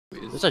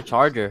There's a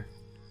charger.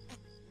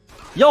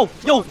 Yo,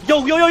 yo,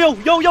 yo, yo, yo, yo,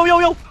 yo, yo, yo,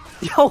 yo,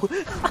 yo.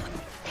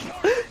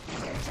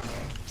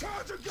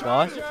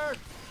 Josh?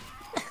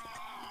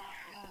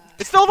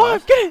 It's still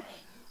alive! Get it!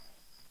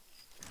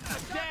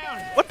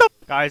 What the?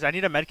 Guys, I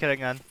need a medkit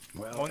again.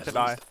 I'm going to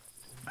die.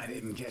 I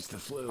didn't catch the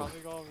flu.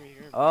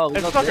 Oh, we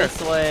It's go fucker.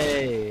 this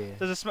way.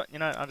 There's a smoke. You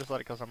know what? I'll just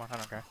let it kill someone. I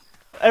don't care.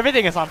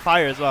 Everything is on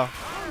fire as well.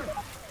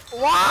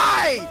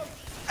 Why?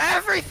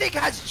 Everything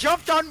has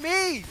jumped on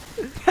me!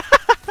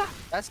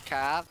 That's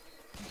cap.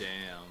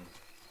 Damn.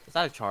 Is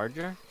that a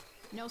charger?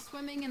 No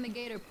swimming in the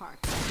gator park.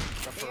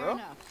 For Fair real?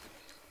 enough.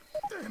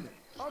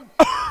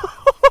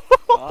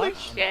 Holy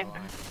shit.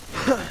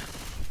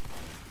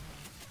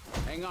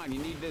 Hang on, you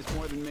need this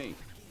more than me.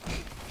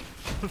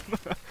 I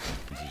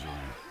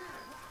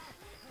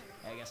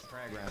got some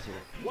paragraphs here.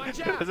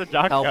 Watch out! There's a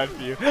jock Help. gun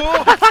for you.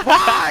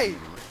 Why?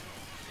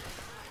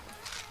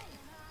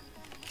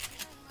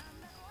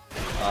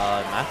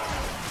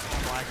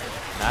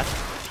 Matt?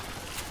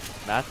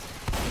 Matt?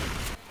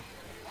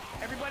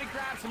 Everybody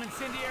grab some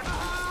incendiary.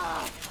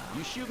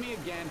 You shoot me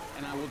again,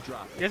 and I will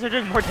drop You it. guys are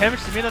doing more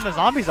damage to me than the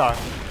zombies are.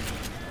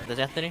 Does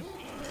Anthony?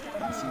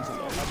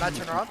 I'm not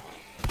turning around.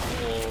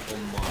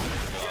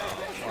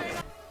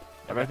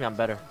 That makes me I'm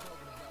better.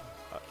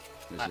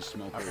 There's a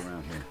smoker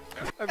around here.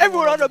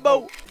 Everyone on the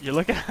boat! You're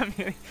looking at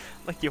me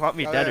like you want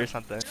me Oh, dead yeah. or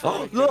something.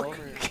 Oh, look!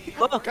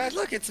 Look! Guys,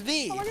 look, it's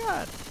me! Oh my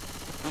god.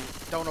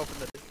 Don't open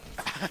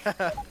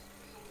the...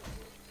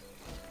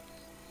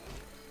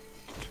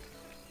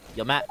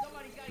 Yo, Matt.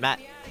 Matt.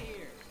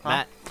 Huh?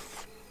 Matt.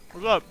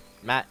 What's up?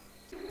 Matt.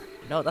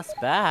 No, that's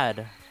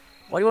bad.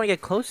 Why do you want to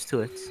get close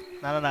to it?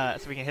 No,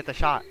 so we can hit the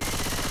shot.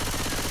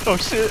 Oh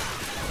shit.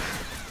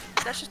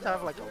 That should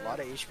have like a lot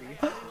of HP.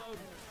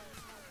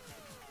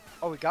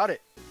 Oh, we got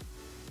it.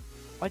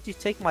 Why'd you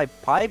take my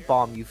pipe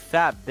bomb, you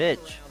fat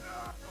bitch?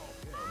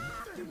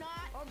 Do not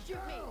shoot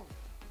me.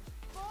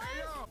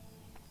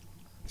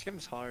 This game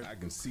is hard. I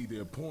can see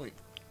their point.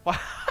 What?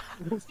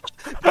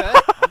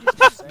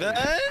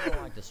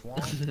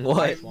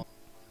 What?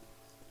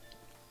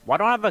 Why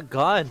don't I have a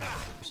gun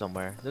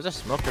somewhere? There's a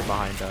smoker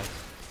behind us.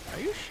 Are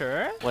you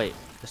sure? Wait,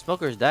 the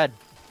smoker's dead.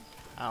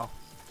 Ow.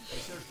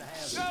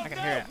 I can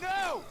hear it.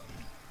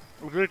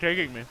 It's really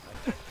taking me.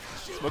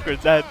 Smoker's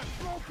dead.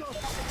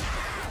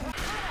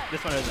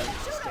 This one isn't.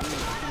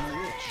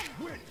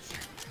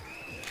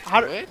 How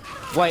do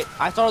Wait,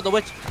 I thought of the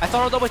witch. I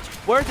thought of the witch.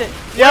 Where's it?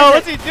 Yo, Where's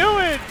what's it? he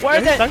doing? Where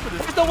is He's it? stuck with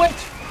this- Where's the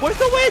witch? Where's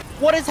the witch?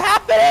 What is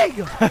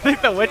happening? I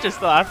think the witch is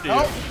still after you.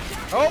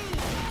 Oh!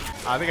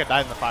 I think I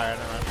died in the fire.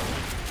 Never mind.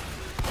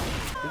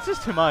 This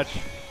is too much.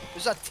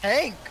 There's a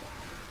tank!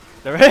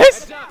 There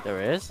is?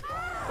 There is.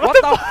 What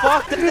the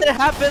fuck did it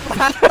happen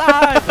last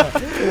time?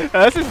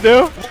 This is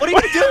new. What are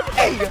you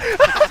doing?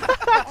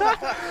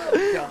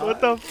 What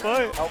the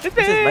fuck? Oh, It's this is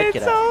been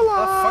Medkit. so Oh,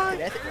 long. fuck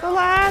it. The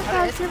last How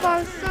time did you it-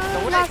 must No,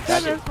 what not is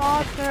kill that? this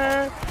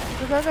monster.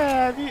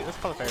 Let's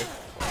call it fairy.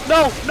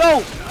 No,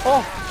 no.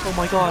 Oh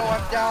my Oh, god.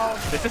 I'm down.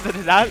 This is a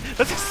disaster.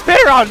 There's a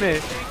spear on me.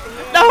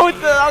 No,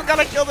 I'm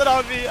gonna kill it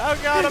on me. Oh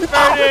god, I'm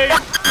burning.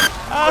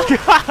 Oh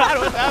god,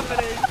 what's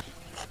happening?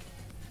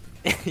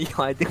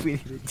 Yo, I think we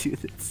need to do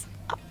this.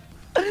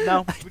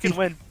 No, we can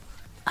win.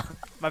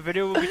 My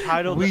video will be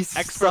titled We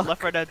Expert suck.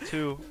 Left 4 Dead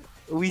 2.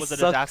 We Was a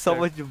suck so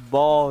disaster. much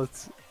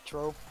balls.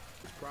 Trope.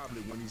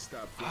 Probably when he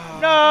stopped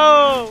flying.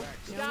 No!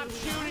 Stop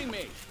shooting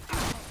me!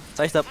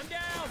 Slice up.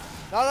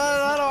 No,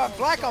 I'm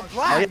black, I'm Oh,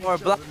 black! yeah, we're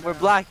black. We're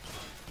black.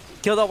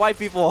 Kill the white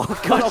people.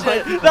 Kill the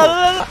white No, people.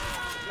 no.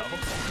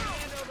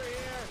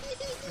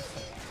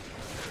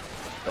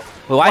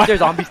 Why is there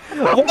zombies?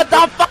 What the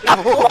fuck?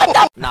 What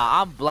the?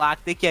 Nah, I'm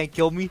black. They can't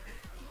kill me.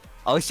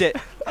 Oh shit.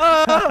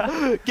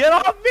 Get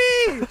off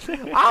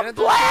me! I'm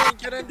black!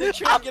 Get in the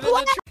I'm get in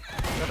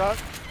the black!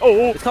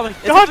 Oh, It's coming.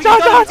 It's Dodge, coming.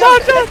 dodge,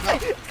 dodge, dodge,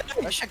 dodge.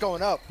 That shit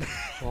going up.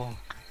 Oh,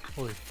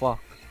 holy fuck.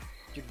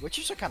 Dude,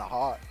 witches are kinda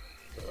hot.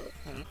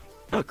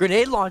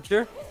 Grenade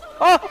launcher.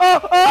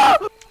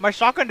 My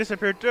shotgun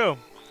disappeared too.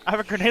 I have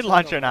a grenade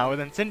launcher now with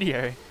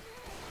incendiary.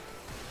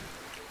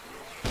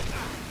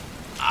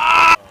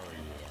 Ah!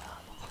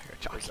 You're a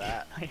jockey. What's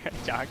that? You're a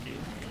jockey.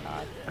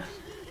 God.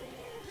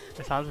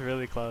 It sounds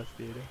really close,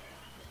 dude.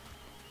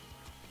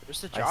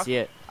 Where's the I jockey? see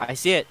it. I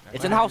see it.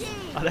 It's in the house.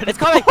 Oh, that It's is-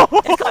 coming.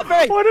 It's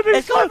coming. What did it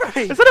It's come?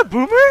 coming. Is that a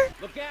boomer?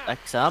 Look out!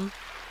 XM?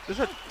 Is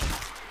that...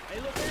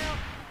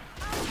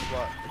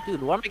 What?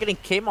 Dude, where am I getting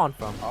K-Mon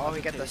from? Oh, we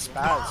got the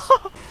spaz.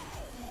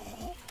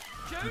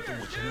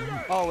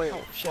 Oh, wait.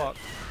 Oh, shit.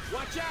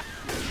 Watch out!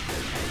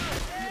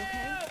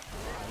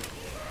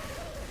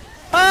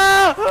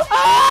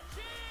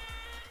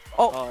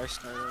 Oh, I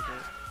started it.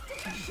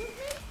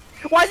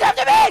 Why's it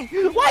after me?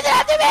 Why's it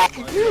after me?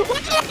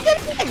 Why's it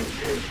after me?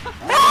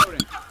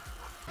 Reloading.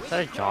 Is that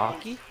a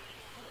jockey?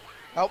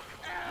 Help.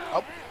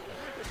 Help.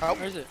 Help.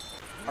 Where is it?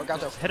 I got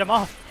the. Hit him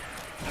off.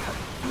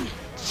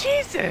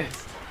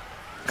 Jesus!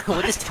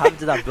 What just happened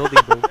to that building,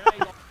 bro?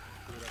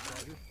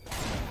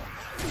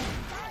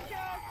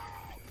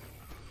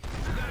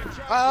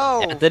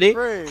 Oh, Anthony?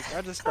 frig.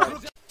 I just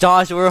got.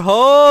 Josh, we're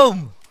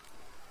home!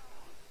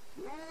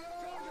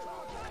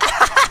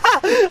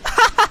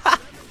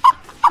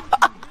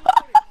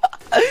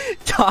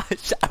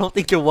 don't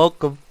think you're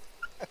welcome.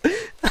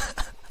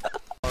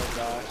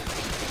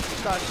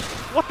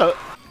 What the?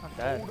 I'm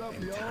dead.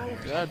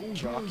 Good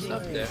job.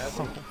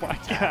 Oh my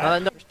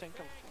god.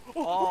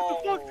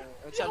 Oh,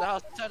 inside the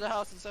house, inside the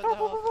house, inside the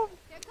house.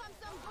 Here comes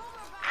some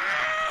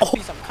boomerang.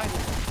 Please, I'm kind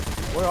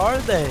of. Where are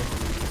they?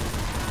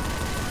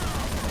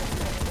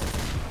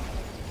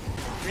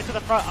 Get to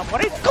the front. I'm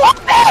 1 HP.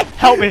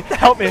 Help me!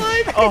 Help me!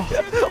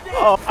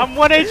 Oh, I'm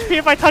 1 HP.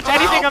 If I touch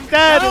anything, I'm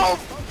dead.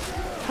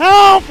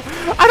 Help!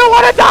 I don't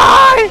want to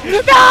die!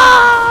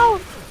 No!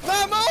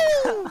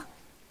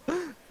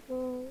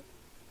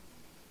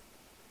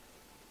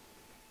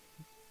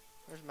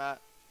 Where's Matt?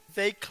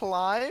 They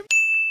climb.